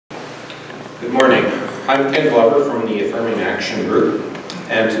Good morning. I'm Ken Glover from the Affirming Action Group,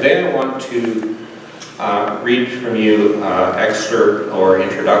 and today I want to read from you excerpt or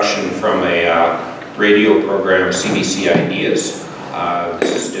introduction from a radio program, CBC Ideas.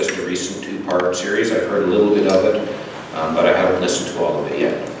 This is just a recent two-part series. I've heard a little bit of it, but I haven't listened to all of it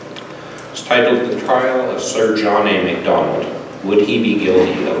yet. It's titled The Trial of Sir John A. Macdonald. Would he be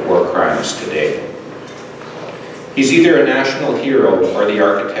guilty of war crimes today? He's either a national hero or the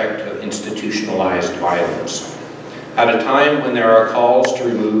architect of institutionalized violence. At a time when there are calls to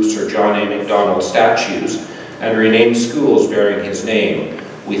remove Sir John A. Macdonald statues and rename schools bearing his name,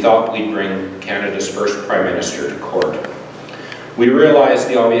 we thought we'd bring Canada's first Prime Minister to court. We realized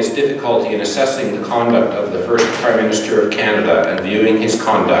the obvious difficulty in assessing the conduct of the first Prime Minister of Canada and viewing his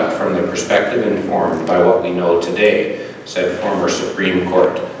conduct from the perspective informed by what we know today, said former Supreme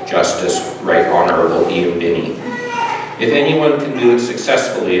Court Justice Right Honourable Ian Binney. If anyone can do it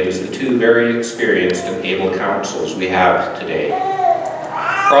successfully, it is the two very experienced and able counsels we have today.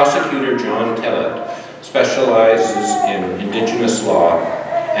 Prosecutor John Tillett specializes in Indigenous law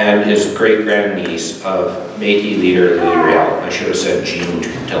and is great-grandniece of Métis leader Louis Riel. I should have said Jean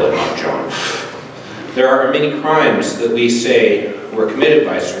Tillett, not John. There are many crimes that we say were committed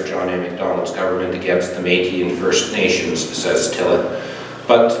by Sir John A. Macdonald's government against the Métis and First Nations, says Tillett.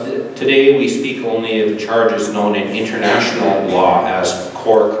 But today we speak only of the charges known in international law as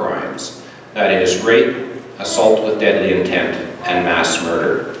core crimes. That is, rape, assault with deadly intent, and mass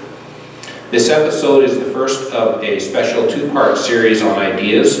murder. This episode is the first of a special two-part series on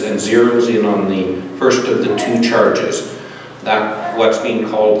ideas and zeroes in on the first of the two charges, that what's being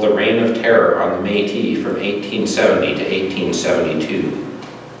called the Reign of Terror on the Métis from 1870 to 1872.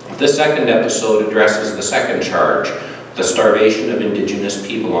 The second episode addresses the second charge, the starvation of Indigenous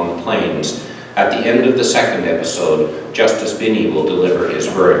people on the plains. At the end of the second episode, Justice Binney will deliver his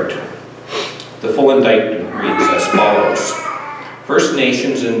verdict. The full indictment reads as follows. First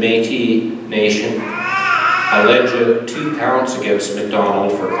Nations and Métis Nation allege 2 counts against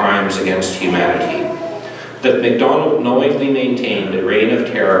Macdonald for crimes against humanity. That Macdonald knowingly maintained a reign of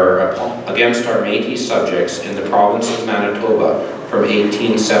terror against our Métis subjects in the province of Manitoba from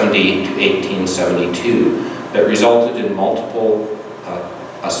 1870 to 1872, that resulted in multiple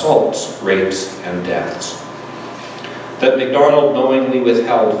assaults, rapes, and deaths. That Macdonald knowingly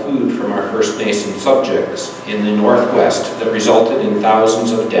withheld food from our First Nation subjects in the Northwest that resulted in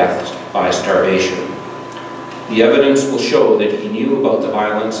thousands of deaths by starvation. The evidence will show that he knew about the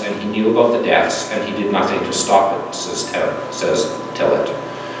violence and he knew about the deaths and he did nothing to stop it, says Tillett.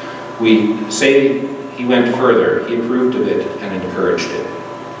 We say he went further, he approved of it and encouraged it.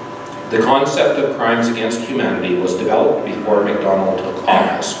 The concept of crimes against humanity was developed before Macdonald took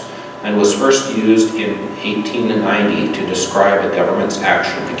office and was first used in 1890 to describe a government's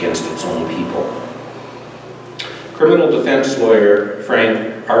action against its own people. Criminal defense lawyer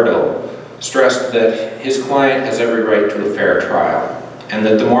Frank Ardo stressed that his client has every right to a fair trial, and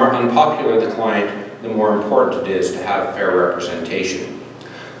that the more unpopular the client, the more important it is to have fair representation.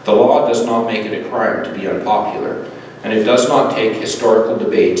 The law does not make it a crime to be unpopular, and it does not take historical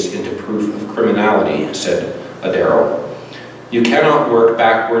debates into proof of criminality, said Adero. You cannot work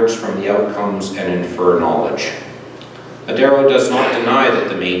backwards from the outcomes and infer knowledge. Adero does not deny that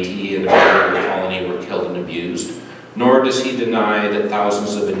the Métis in the Canadian colony were killed and abused, nor does he deny that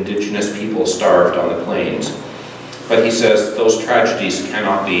thousands of Indigenous people starved on the plains. But he says those tragedies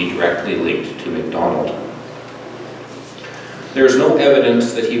cannot be directly linked to Macdonald. There is no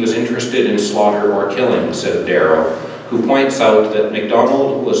evidence that he was interested in slaughter or killing, said Adero, who points out that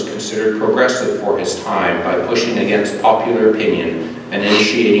Macdonald was considered progressive for his time by pushing against popular opinion and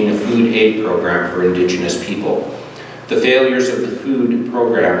initiating a food aid program for Indigenous people. The failures of the food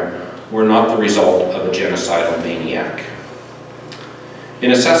program were not the result of a genocidal maniac.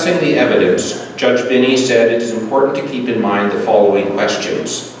 In assessing the evidence, Judge Binney said it is important to keep in mind the following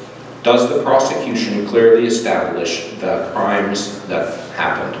questions. Does the prosecution clearly establish the crimes that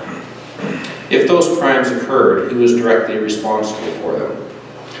happened? If those crimes occurred, who was directly responsible for them?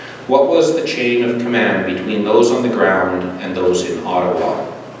 What was the chain of command between those on the ground and those in Ottawa?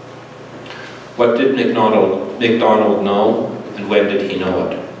 What did Macdonald know, and when did he know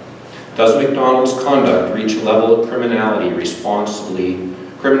it? Does Macdonald's conduct reach a level of criminal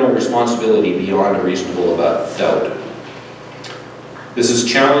responsibility beyond a reasonable doubt? This is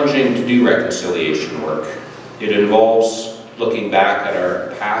challenging to do reconciliation work. It involves looking back at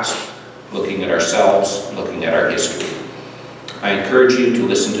our past, looking at ourselves, looking at our history. I encourage you to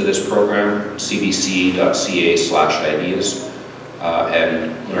listen to this program, cbc.ca/ideas,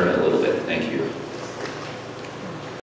 and learn a little